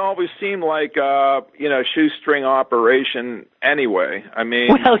 because they always seem like shoestring operation anyway. I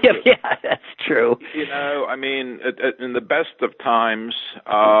mean, well, yeah, that's true. In the best of times,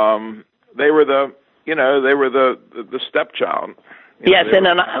 they were the stepchild. Yes, and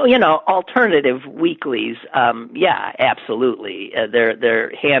alternative weeklies. Yeah, absolutely.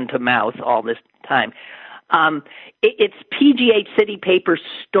 They're hand to mouth all this time. It's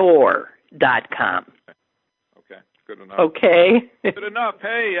pghcitypaperstore.com. Okay, good enough. Okay. Good enough.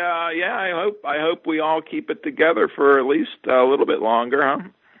 Hey, I hope we all keep it together for at least a little bit longer, huh?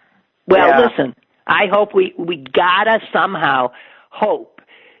 Well, listen, I hope we gotta somehow hope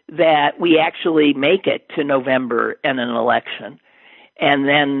that we actually make it to November and an election. And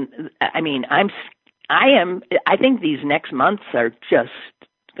then, I think these next months are just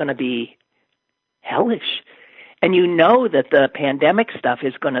going to be hellish. And you know that the pandemic stuff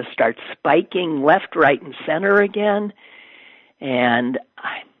is going to start spiking left, right, and center again. And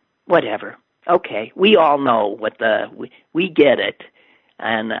whatever. Okay, we all know we get it.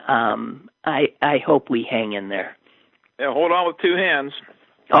 And I hope we hang in there. Yeah, hold on with two hands.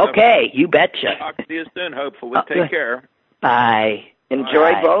 Okay, you betcha. Talk to you soon, hopefully. Take care. Bye.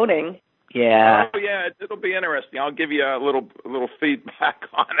 Enjoy voting. Yeah. Oh yeah, it'll be interesting. I'll give you a little feedback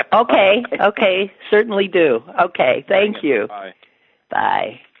on it. Okay, certainly do. Okay, thank you. Bye.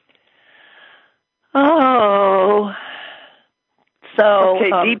 Bye. Oh. So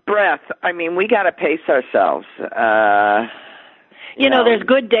okay, deep breath. I mean, we got to pace ourselves. There's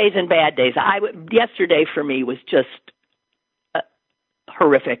good days and bad days. Yesterday for me was just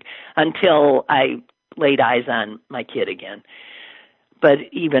horrific until I laid eyes on my kid again. But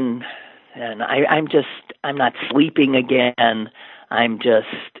even then, I'm not sleeping again.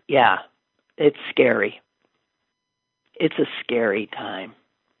 It's scary. It's a scary time.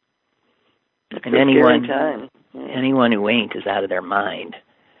 And anyone who ain't is out of their mind.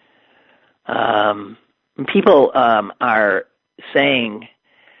 People are saying,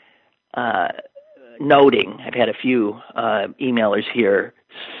 noting, I've had a few emailers here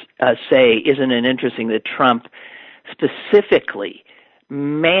say, isn't it interesting that Trump specifically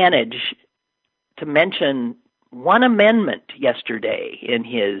managed to mention one amendment yesterday in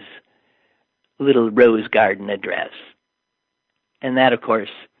his little Rose Garden address. And that, of course,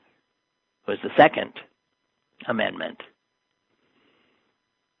 was the Second Amendment.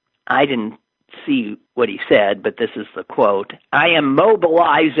 I didn't see what he said, but this is the quote. I am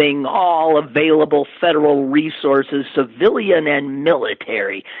mobilizing all available federal resources, civilian and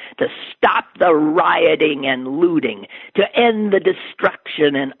military, to stop the rioting and looting, to end the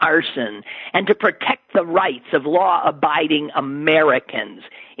destruction and arson, and to protect the rights of law-abiding Americans,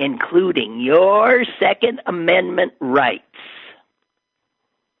 including your Second Amendment rights.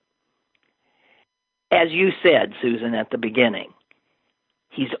 As you said, Susan, at the beginning,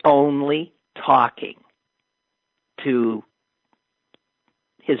 he's only talking to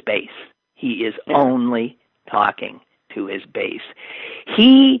his base. He is only talking to his base.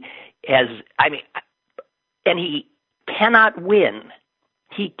 He has, and he cannot win.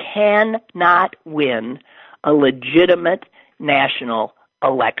 He cannot win a legitimate national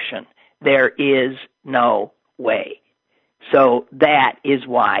election. There is no way. So that is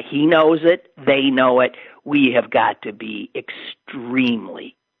why he knows it. They know it. We have got to be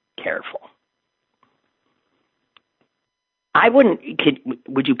extremely careful.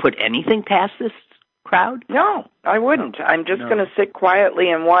 Would you put anything past this crowd? No, I wouldn't. I'm just going to sit quietly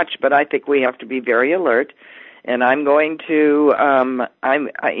and watch, but I think we have to be very alert. And I'm going to,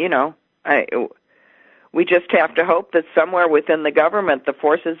 we just have to hope that somewhere within the government the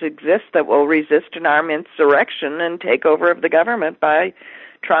forces exist that will resist an armed insurrection and take over of the government by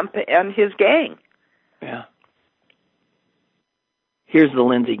Trump and his gang. Yeah. Here's the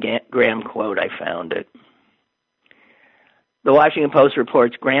Lindsey Graham quote. I found it. The Washington Post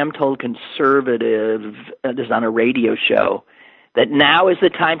reports Graham told conservatives, this is on a radio show, that now is the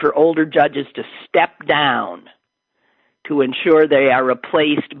time for older judges to step down to ensure they are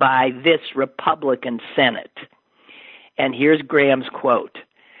replaced by this Republican Senate. And here's Graham's quote.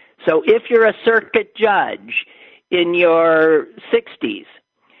 So if you're a circuit judge in your 60s,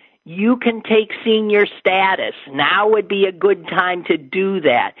 you can take senior status. Now would be a good time to do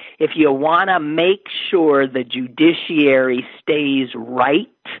that if you want to make sure the judiciary stays right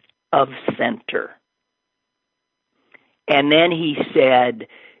of center. And then he said,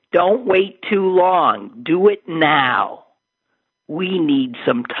 don't wait too long. Do it now. We need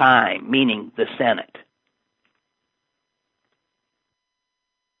some time, meaning the Senate.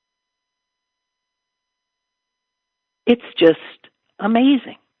 It's just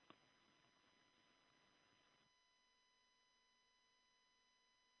amazing.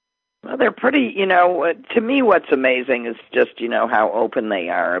 Well, they're pretty, to me what's amazing is just, how open they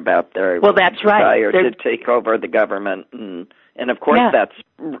are about their that's right. desire to take over the government. And of course,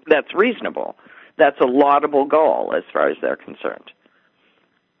 that's reasonable. That's a laudable goal as far as they're concerned.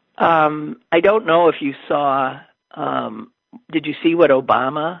 I don't know if you saw, did you see what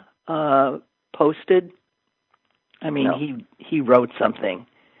Obama posted? I mean, No. he wrote something.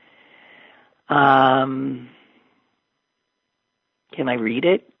 Can I read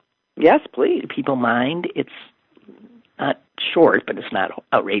it? Yes, please. Do people mind? It's not short, but it's not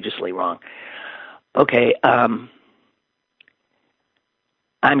outrageously wrong. Okay. I'm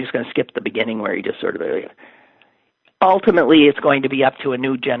just going to skip the beginning where he just sort of... Ultimately, it's going to be up to a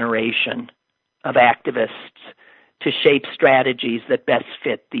new generation of activists to shape strategies that best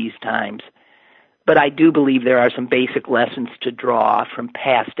fit these times. But I do believe there are some basic lessons to draw from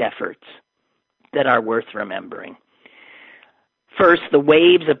past efforts that are worth remembering. First, the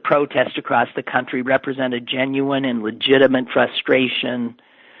waves of protest across the country represent a genuine and legitimate frustration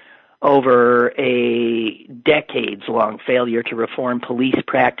over a decades-long failure to reform police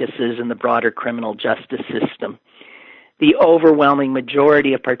practices and the broader criminal justice system. The overwhelming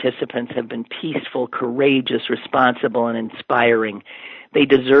majority of participants have been peaceful, courageous, responsible, and inspiring. They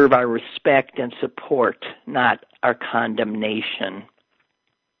deserve our respect and support, not our condemnation.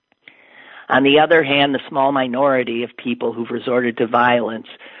 On the other hand, the small minority of people who've resorted to violence,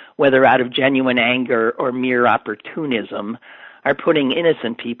 whether out of genuine anger or mere opportunism, are putting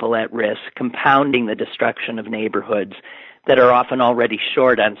innocent people at risk, compounding the destruction of neighborhoods that are often already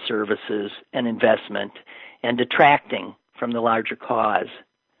short on services and investment, and detracting from the larger cause.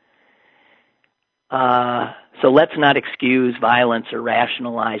 So let's not excuse violence or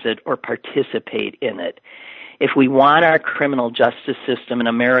rationalize it or participate in it. If we want our criminal justice system and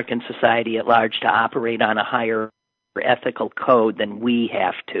American society at large to operate on a higher ethical code, then we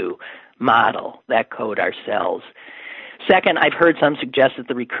have to model that code ourselves. Second, I've heard some suggest that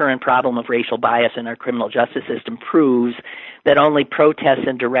the recurrent problem of racial bias in our criminal justice system proves that only protests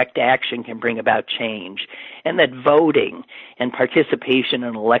and direct action can bring about change, and that voting and participation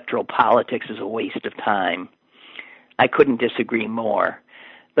in electoral politics is a waste of time. I couldn't disagree more.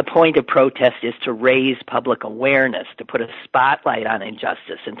 The point of protest is to raise public awareness, to put a spotlight on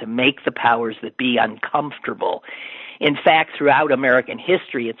injustice, and to make the powers that be uncomfortable. In fact, throughout American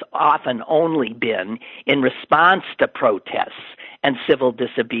history, it's often only been in response to protests and civil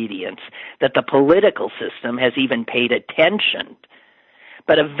disobedience that the political system has even paid attention.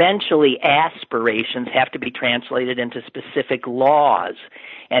 But eventually, aspirations have to be translated into specific laws.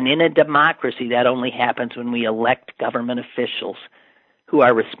 And in a democracy, that only happens when we elect government officials who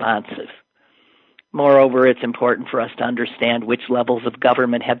are responsive. Moreover, it's important for us to understand which levels of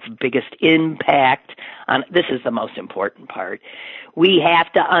government have the biggest impact on, this is the most important part, we have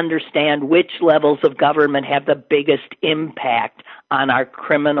to understand which levels of government have the biggest impact on our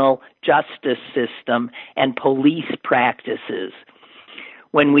criminal justice system and police practices.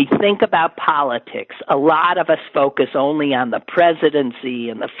 When we think about politics, a lot of us focus only on the presidency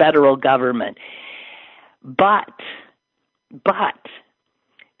and the federal government. But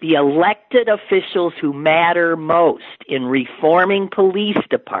the elected officials who matter most in reforming police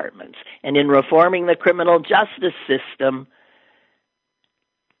departments and in reforming the criminal justice system,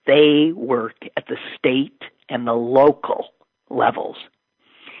 they work at the state and the local levels.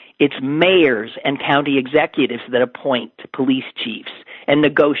 It's mayors and county executives that appoint police chiefs and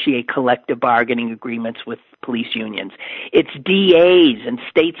negotiate collective bargaining agreements with police unions. It's DAs and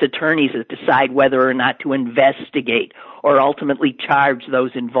state's attorneys that decide whether or not to investigate or ultimately charge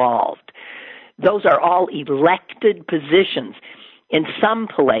those involved. Those are all elected positions. In some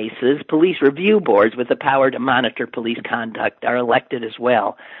places, police review boards with the power to monitor police conduct are elected as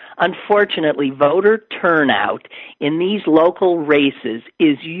well. Unfortunately, voter turnout in these local races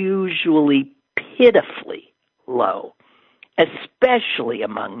is usually pitifully low, especially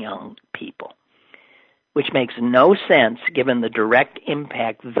among young people, which makes no sense given the direct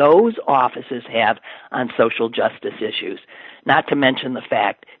impact those offices have on social justice issues, not to mention the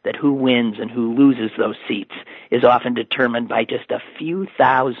fact that who wins and who loses those seats is often determined by just a few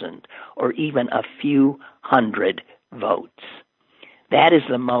thousand or even a few hundred votes. That is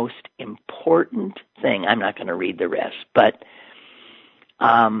the most important thing. I'm not going to read the rest, but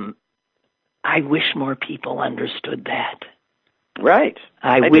I wish more people understood that. Right.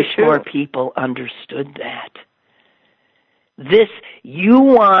 I wish more people understood that. You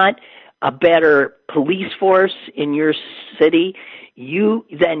want a better police force in your city,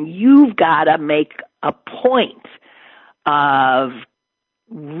 then you've got to make a point of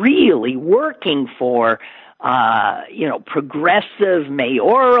really working for, progressive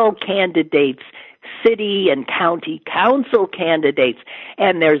mayoral candidates, city and county council candidates,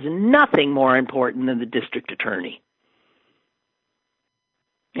 and there's nothing more important than the district attorney.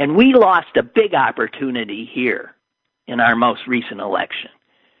 And we lost a big opportunity here in our most recent election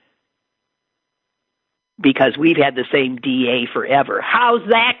because we've had the same DA forever. How's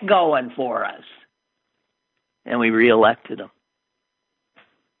that going for us? And we reelected him.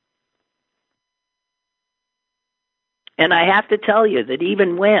 And I have to tell you that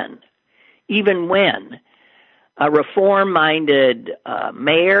even when a reform-minded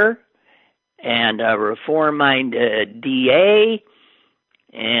mayor and a reform-minded DA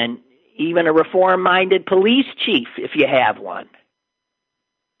and even a reform-minded police chief, if you have one,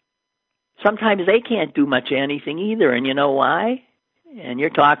 sometimes they can't do much anything either. And you know why? And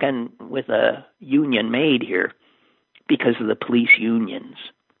you're talking with a union maid here, because of the police unions.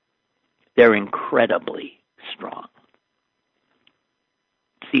 They're incredibly strong.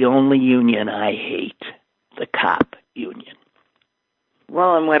 It's the only union I hate, the cop union.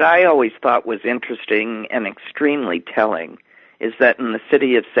 Well, and what I always thought was interesting and extremely telling is that in the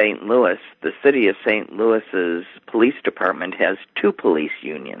city of St. Louis, the city of St. Louis's police department has two police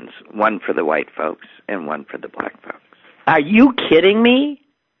unions, one for the white folks and one for the black folks. Are you kidding me?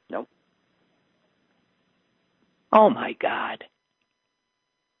 Nope. Oh, my God.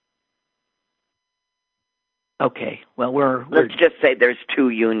 Okay, well, Let's just say there's two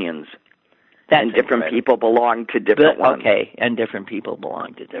unions, and different people belong to different ones. Okay, and different people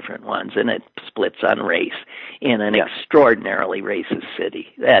belong to different ones, and it splits on race in an extraordinarily racist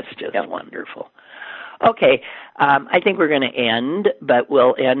city. That's just wonderful. Okay, I think we're going to end, but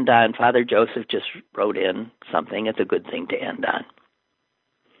we'll end on, Father Joseph just wrote in something. It's a good thing to end on.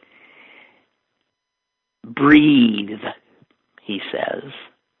 Breathe, he says.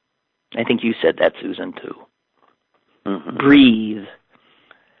 I think you said that, Susan, too. Mm-hmm. Breathe.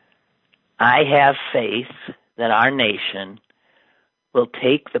 I have faith that our nation will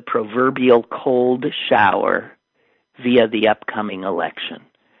take the proverbial cold shower via the upcoming election.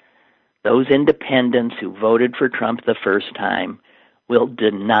 Those independents who voted for Trump the first time will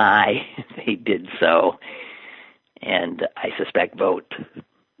deny they did so, and I suspect vote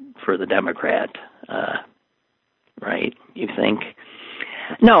for the Democrat. Right? You think?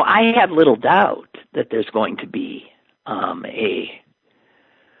 No, I have little doubt that there's going to be a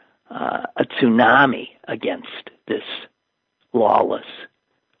tsunami against this lawless,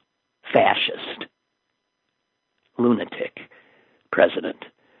 fascist, lunatic president.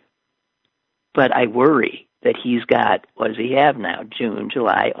 But I worry that he's got, what does he have now? June,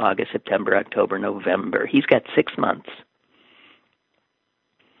 July, August, September, October, November. He's got 6 months.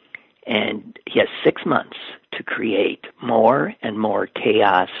 And he has 6 months to create more and more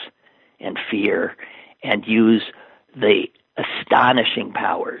chaos and fear and use the astonishing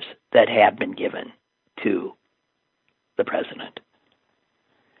powers that have been given to the president.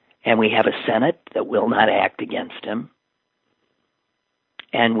 And we have a Senate that will not act against him.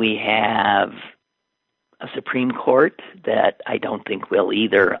 And we have a Supreme Court that I don't think will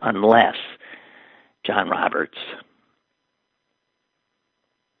either, unless John Roberts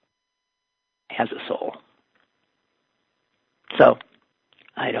has a soul. So,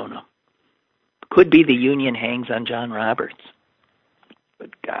 I don't know. Could be the union hangs on John Roberts. But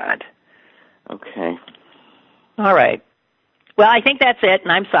God. Okay. All right. Well, I think that's it,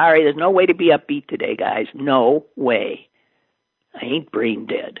 and I'm sorry. There's no way to be upbeat today, guys. No way. I ain't brain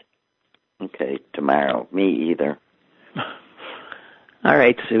dead. Okay, tomorrow. Me either. All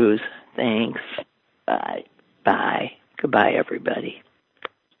right, Suze. Thanks. Bye. Bye. Goodbye, everybody.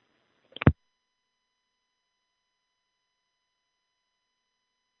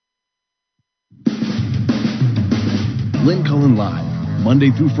 Lynn Cullen Live,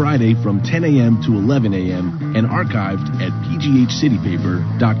 Monday through Friday from 10 a.m. to 11 a.m. and archived at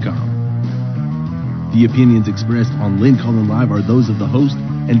pghcitypaper.com. The opinions expressed on Lynn Cullen Live are those of the host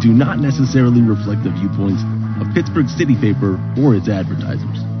and do not necessarily reflect the viewpoints of Pittsburgh City Paper or its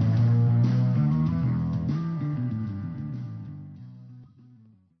advertisers.